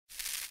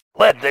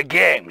Let the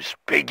games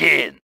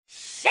begin.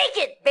 Shake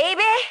it,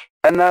 baby!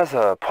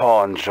 Another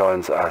pawn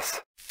joins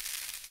us.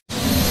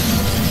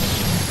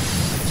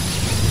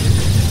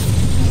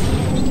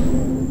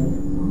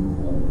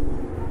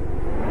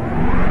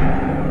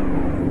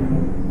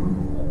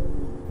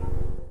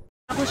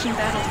 Establishing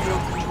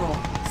battlefield control.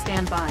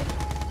 Stand by.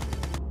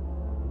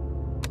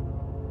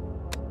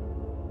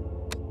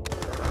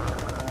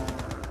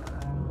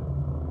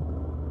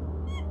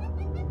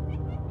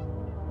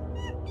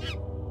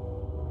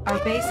 Our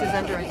base is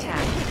under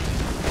attack.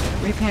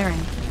 Repairing.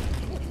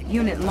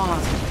 Unit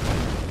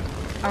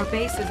lost. Our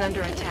base is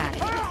under attack.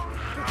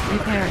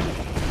 Repairing.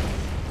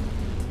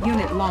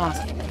 Unit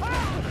lost.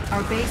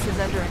 Our base is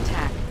under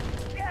attack.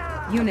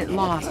 Unit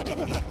lost.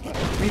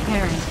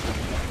 Repairing.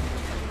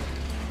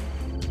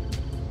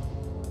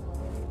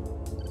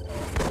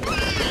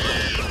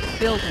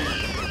 Building.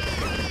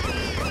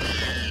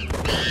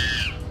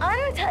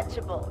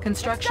 Untouchable.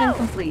 Construction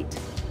complete.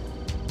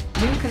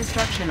 New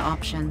construction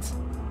options.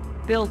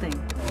 Building.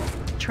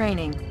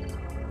 Training.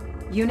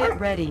 Unit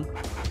ready.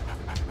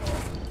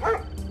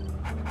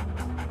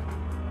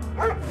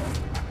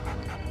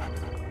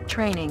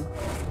 Training.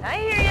 I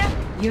hear ya.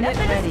 Unit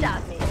Nothing ready. to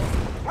stop me.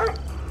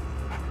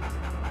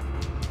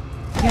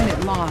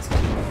 Unit lost.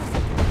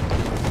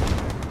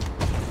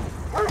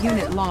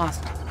 Unit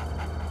lost.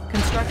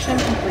 Construction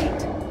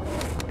complete.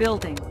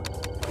 Building.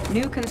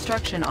 New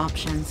construction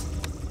options.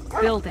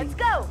 Building. Let's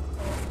go.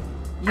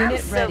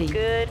 Unit I'm ready. So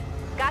good.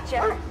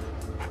 Gotcha.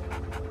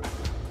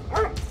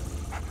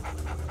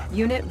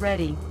 Unit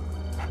ready.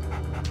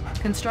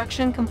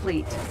 Construction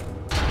complete.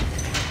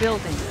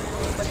 Building.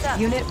 What's up?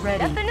 Unit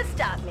ready. Nothing to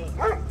stop me.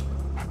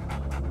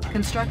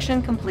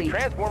 Construction complete.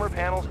 Transformer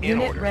panels in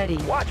Unit order. ready.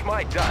 Watch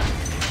my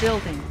dust.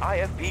 Building.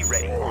 IFB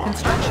ready.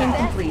 Construction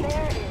That's complete.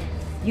 there it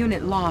is.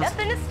 Unit lost.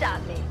 Nothing to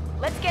stop me.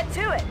 Let's get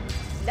to it.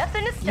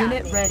 Nothing to stop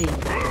Unit me. ready.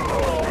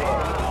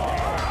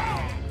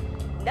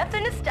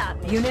 Nothing to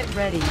stop me. Unit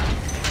ready.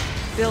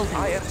 Building.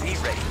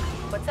 IFB ready.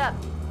 What's up?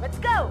 Let's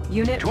go.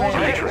 Unit Tools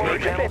ready. transformer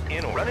panels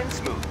in order. Running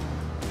smooth.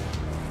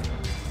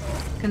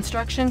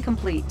 Construction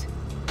complete.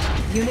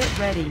 Unit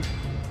ready.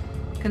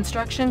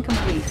 Construction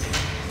complete.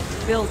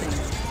 Building.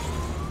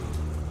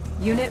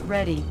 Unit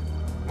ready.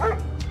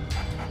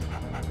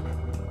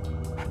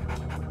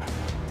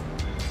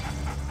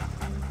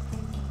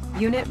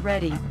 Unit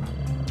ready.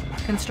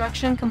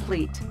 Construction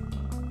complete.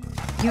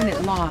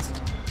 Unit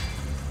lost.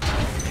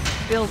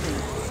 Building.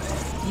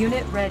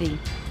 Unit ready.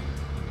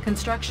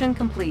 Construction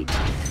complete.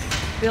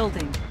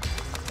 Building.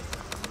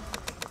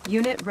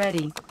 Unit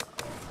ready.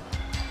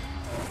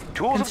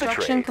 Tools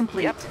Construction of the trade.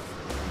 complete. Yep.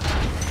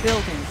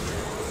 Building.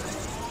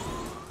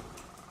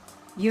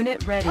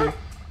 Unit ready.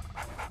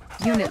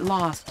 Unit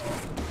lost.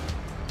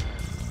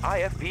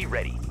 IFB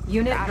ready.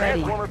 Unit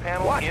ready. Transformer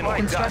panel in order.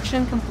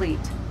 Construction complete.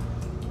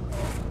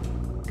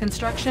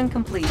 Construction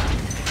complete.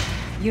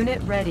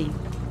 Unit ready.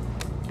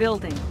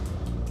 Building.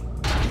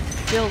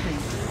 Building.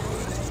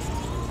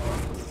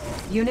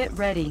 Unit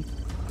ready.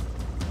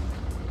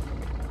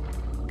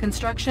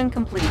 Construction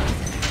complete.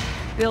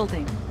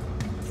 Building.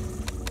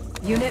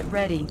 Unit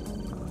ready.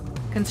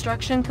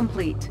 Construction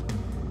complete.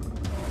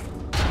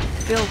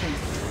 Building.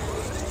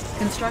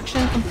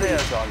 Construction complete.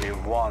 There's only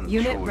one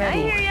Unit true I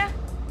ready. hear ya.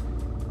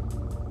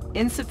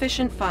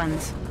 Insufficient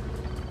funds.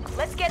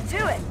 Let's get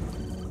to it.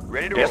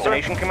 Ready to roll.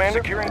 Station Commander.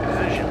 Securing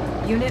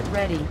position. Unit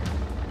ready.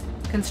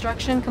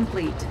 Construction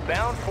complete.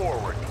 Bound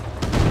forward.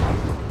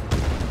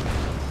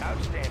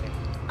 Outstanding.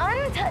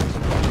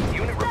 Untouchable.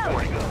 Unit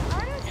reporting.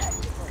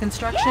 Untouchable.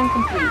 Construction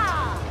complete.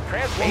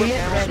 Transformer Unit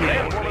panels. ready.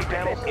 Transformer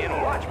panels in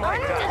order. Watch my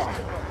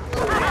dust.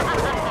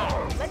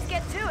 Untouchable. Let's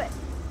get to it.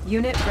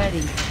 Unit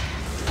ready.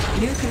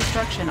 New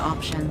construction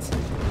options.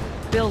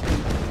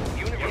 Building.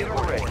 Unit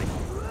ready.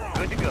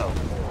 Good to go.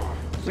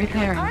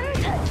 Repairing.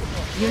 Untouchable.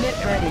 Unit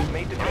ready.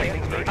 Made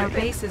defending. Our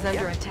base is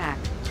under attack.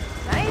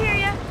 I hear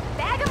ya.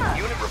 Bag 'em up.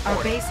 Unit Our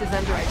reporting. base is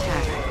under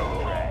attack.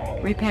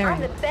 I'm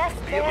Repairing. the best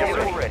Vehicle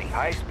player. ready.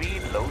 High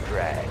speed, low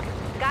drag.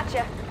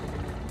 Gotcha.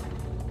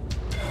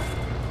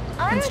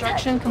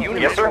 Construction Untouchable.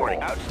 complete. Yes, sir.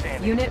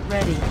 Outstanding. Unit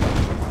ready.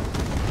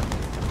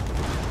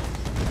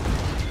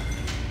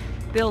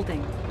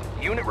 Building.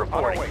 Unit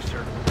reporting. On our way,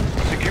 sir.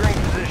 Securing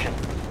position.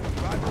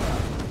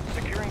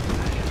 Securing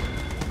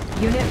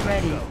position. Unit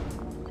ready.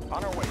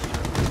 On our way,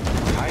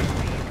 sir. High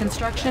speed.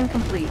 Construction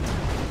complete.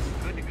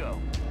 Good to go.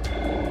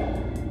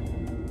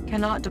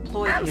 Cannot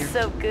deploy I'm here.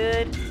 so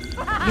good.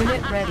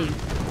 Unit ready.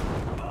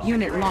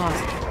 Unit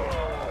lost.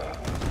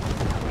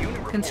 Unit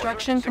reporting.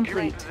 Construction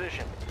Securing complete.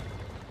 position.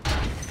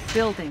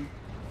 Building.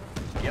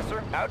 Yes,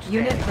 sir. Outstanding.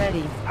 Unit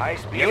ready. High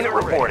speed. Unit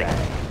reporting.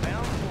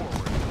 Bound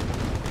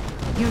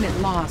forward. Unit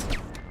lost.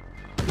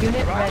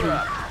 Unit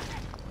ready.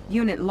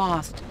 Unit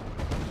lost.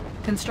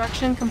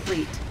 Construction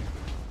complete.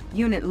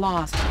 Unit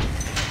lost.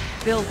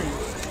 Building.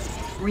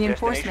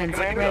 Reinforcements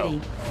Destination ready.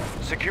 command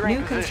go. Securing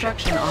New position.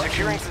 construction options.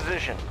 Securing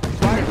position.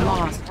 Unit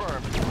lost.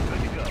 Confirmed.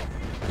 Good to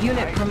go.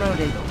 Unit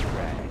promoted.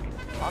 Drag.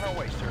 On our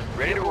way, sir.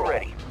 Ready to roll.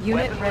 Ready.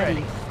 Unit Weapon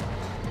ready.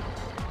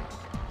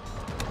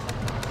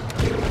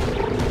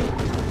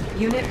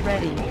 Unit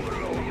ready.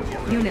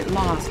 Unit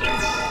lost.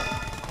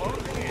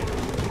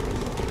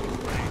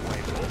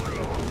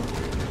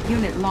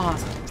 Unit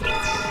lost.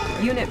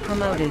 Unit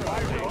promoted.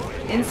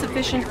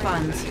 Insufficient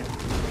funds.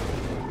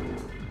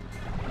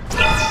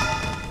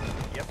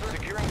 Yep,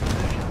 securing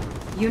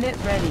position. Unit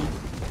ready.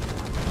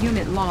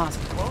 Unit lost.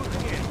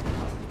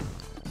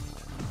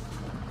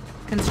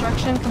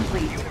 Construction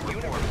complete.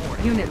 Unit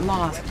reporting. Unit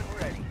lost.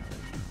 Ready.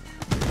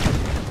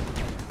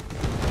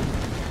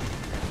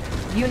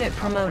 Unit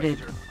promoted.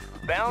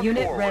 Bound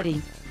Unit forward.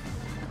 ready.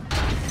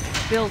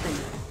 Building.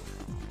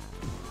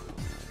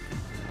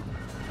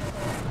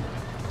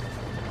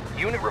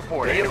 Unit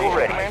reporting. Vehicle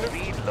ready. High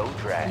speed, low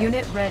drag.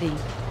 Unit ready.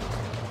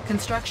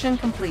 Construction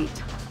complete.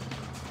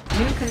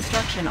 New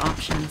construction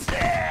options.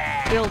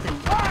 Building.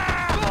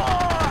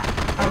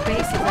 Our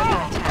base is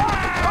under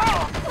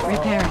attack.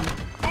 Repairing.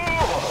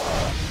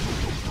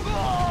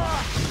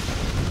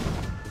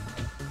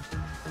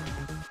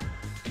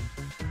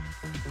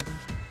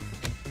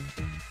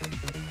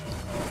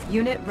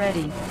 Unit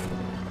ready.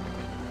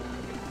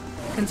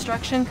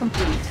 Construction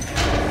complete.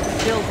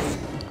 Building.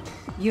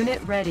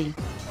 Unit ready.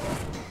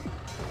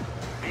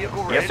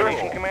 Vehicle ready. Yes, sir.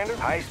 Destination, Commander.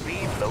 High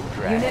speed, low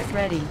drag. Unit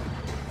ready.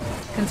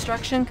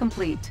 Construction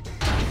complete.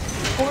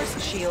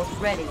 Force shield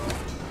ready.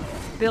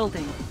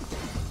 Building.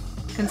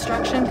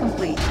 Construction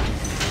complete.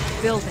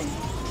 Building.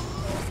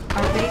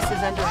 Our base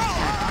is under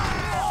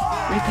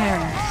attack.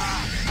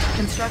 Repairing.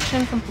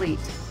 Construction complete.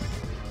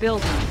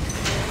 Building.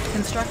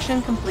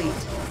 Construction complete.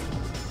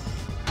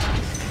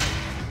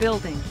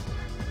 Building.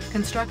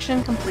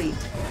 Construction complete.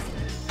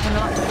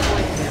 Cannot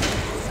deploy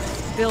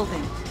here.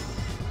 Building.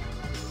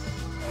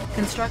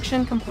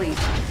 Construction complete.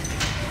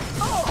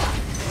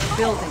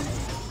 Building.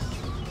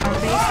 Our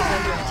base is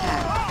under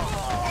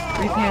attack.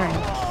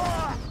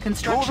 Repairing.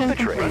 Construction Tools of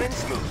the trade. complete. Running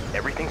smooth.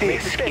 Everything's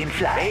Disc in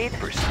flight. made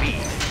for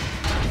speed.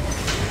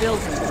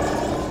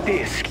 Building.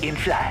 Disc in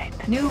flight.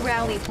 New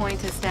rally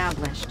point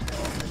established.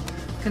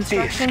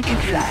 Construction Disc in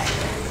complete.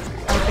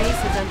 flight. Our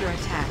base is under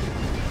attack.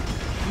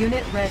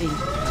 Unit ready.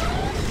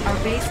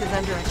 Our base is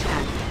under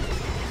attack.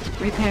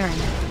 Repairing.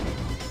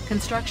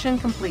 Construction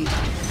complete.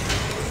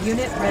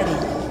 Unit ready.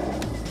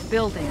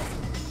 Building.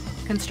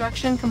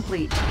 Construction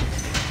complete.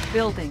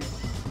 Building.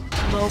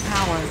 Low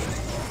power.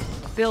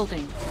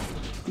 Building.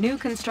 New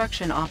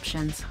construction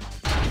options.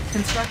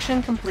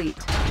 Construction complete.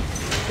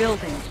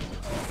 Building.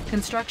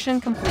 Construction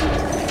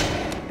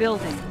complete.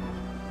 Building.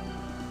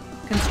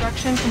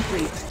 Construction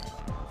complete.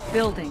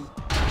 Building.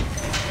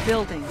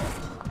 Building.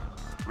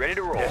 Ready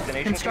to roll.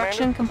 Destination,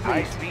 Construction Commander.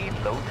 complete. High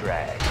speed, low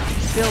drag.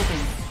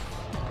 Building.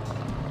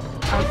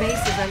 Our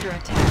base is under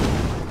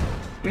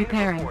attack.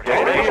 Repairing.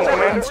 Destination,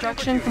 Commander.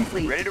 Construction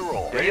complete. Ready to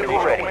roll. Vehicle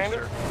Destination, ready.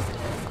 Commander.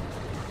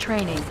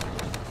 Training.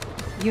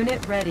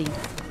 Unit ready.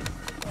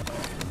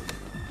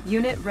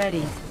 Unit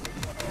ready.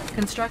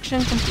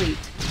 Construction complete.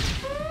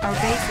 Our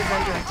base is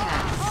under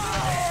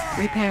attack.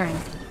 Repairing.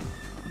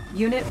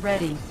 Unit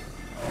ready.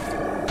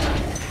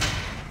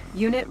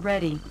 Unit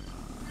ready.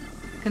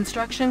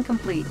 Construction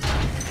complete.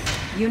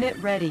 Unit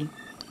ready.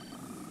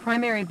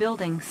 Primary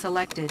building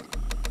selected.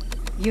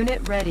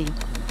 Unit ready.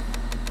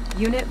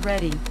 Unit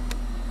ready.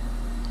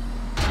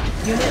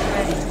 Unit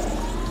ready.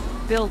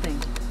 Building.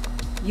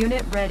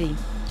 Unit ready.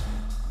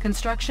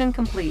 Construction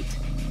complete.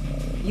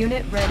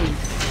 Unit ready.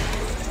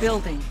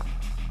 Building.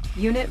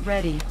 Unit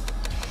ready.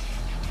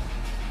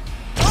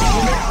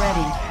 Unit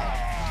ready.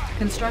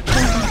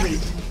 Construction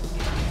complete.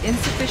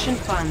 Insufficient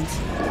funds.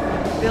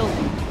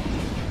 Building.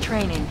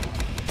 Training.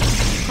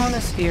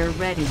 Chronosphere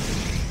ready.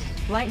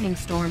 Lightning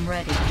storm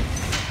ready.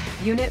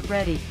 Unit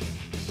ready.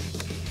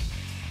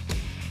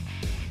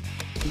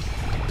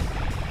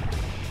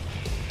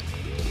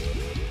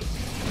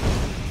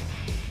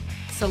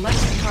 Select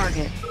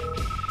target.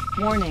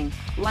 Warning.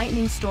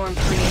 Lightning storm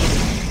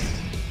created.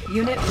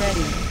 Unit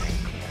ready.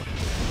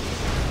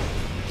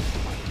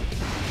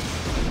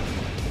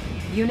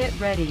 Unit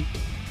ready.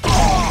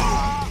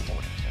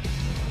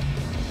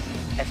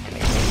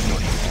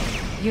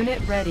 Estimated.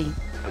 Unit ready.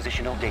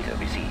 Positional data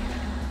received.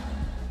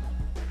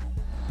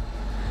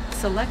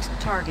 Select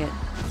target.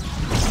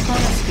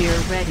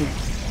 Chronosphere ready.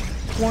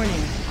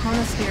 Warning.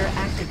 Chronosphere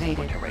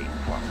activated. Terrain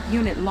flux.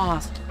 Unit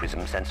lost.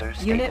 Prism sensors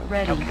stable. Unit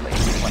ready. Calculating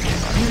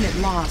reflection. Unit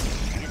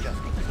lost.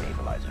 Readjusting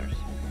stabilizers.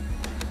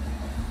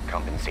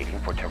 Compensating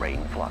for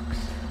terrain flux.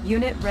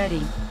 Unit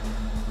ready.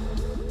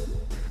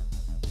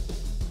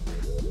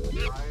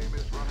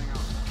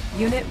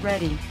 Unit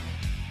ready.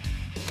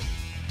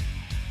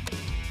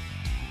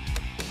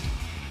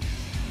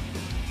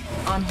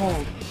 On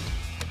hold.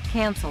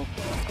 Cancel.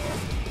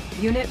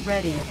 Unit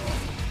ready.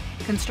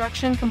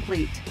 Construction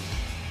complete.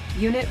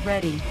 Unit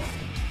ready.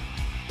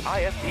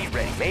 IFV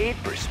ready. Made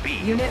for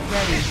speed. Unit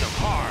ready. Hit them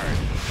hard.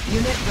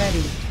 Unit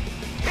ready.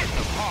 Hit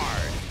them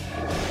hard.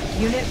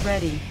 Unit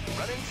ready.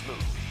 Running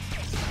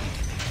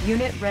smooth.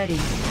 Unit ready.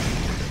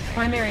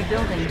 Primary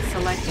building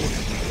selected.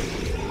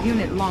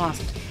 Unit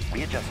lost.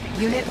 Readjusting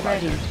Unit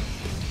ready.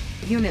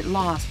 stabilizers. Unit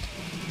lost.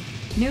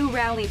 New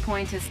rally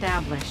point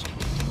established.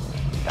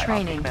 Diagnostic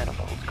Training.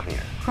 manifold clear.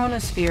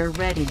 Chronosphere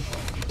ready.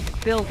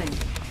 Building.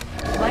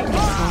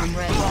 Lightning storm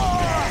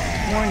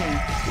ready. Warning.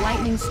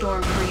 Lightning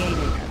storm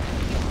created.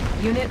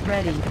 Unit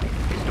ready.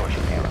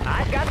 Distortion error.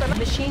 I've got the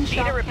Machine Need a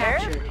shop repair?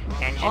 captured.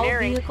 All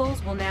Engineering.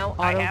 vehicles will now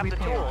I have the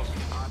auto-repair. tools.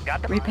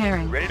 Got the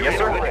Repairing. Ready to Yes,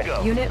 go. sir. Ready to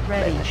go. Unit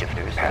ready.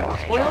 Shifters.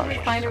 Oil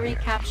refinery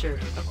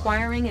captured.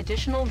 Acquiring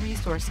additional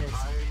resources.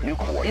 New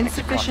coordinates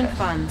Insufficient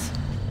processed. funds.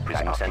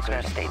 Prism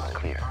sensors stable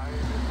clear.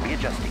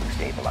 Readjusting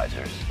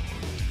stabilizers.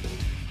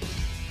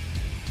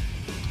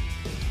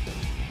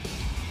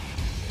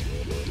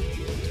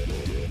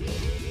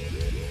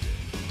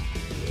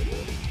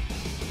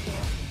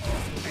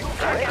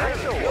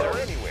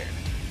 Anywhere.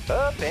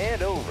 Up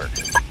and over.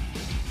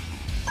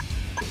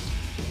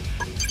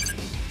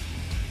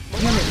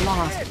 Unit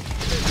lost.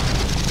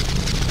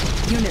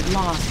 Unit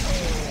lost.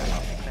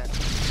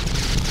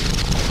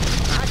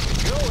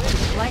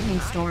 Lightning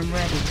storm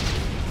ready.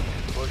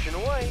 Pushing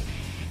away.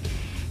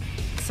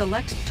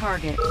 Select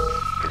target.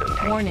 Prism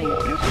tank. Warning.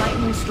 New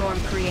Lightning storm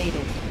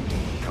created.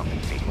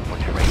 compensating for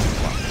terrain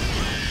flux.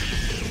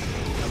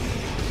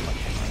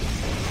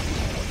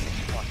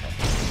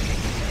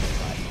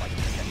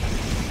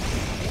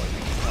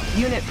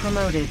 Unit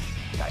promoted.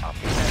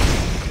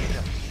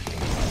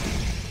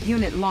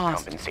 Unit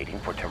lost. Compensating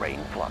for terrain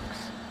flux.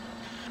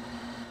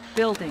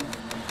 Building.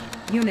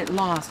 Unit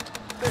lost.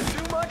 There's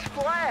too much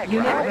flag.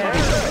 Unit ready.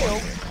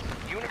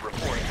 Unit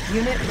reporting.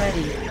 Unit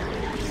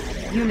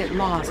ready. Unit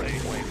lost.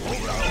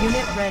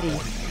 Unit ready.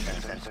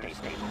 Sensors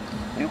stable.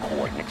 New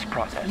coordinates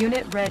processed.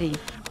 Unit ready.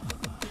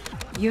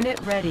 Unit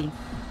ready.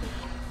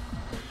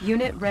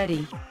 Unit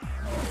ready.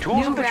 Tools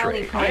New of the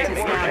rally trade. point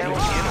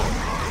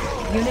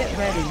established. Unit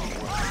ready.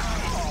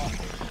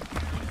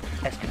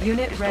 Estimate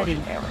Unit distortion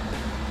ready. error.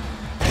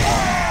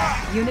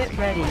 Unit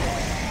ready.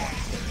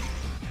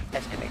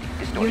 Estimating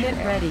distortion Unit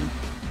error. ready.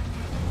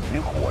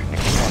 New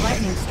coordinates processed.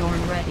 Lightning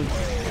storm ready.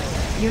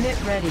 Unit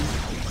ready.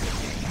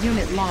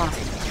 Unit lost.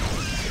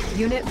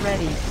 Unit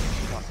ready.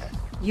 Processed.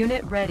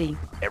 Unit ready.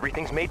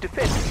 Everything's made to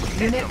fit.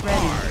 Unit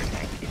ready.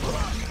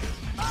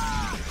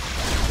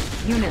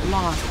 Unit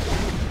lost.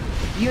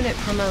 Unit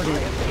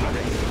promoted.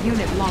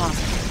 Unit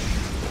lost.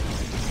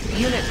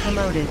 Unit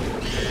promoted.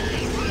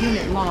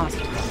 Unit lost.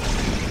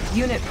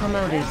 Unit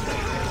promoted.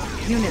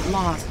 Unit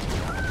lost.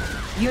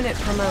 Unit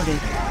promoted.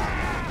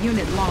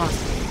 Unit lost.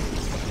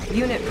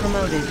 Unit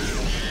promoted.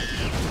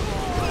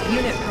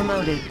 Unit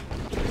promoted.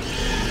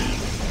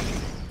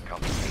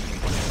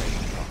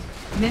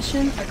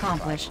 Mission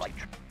accomplished.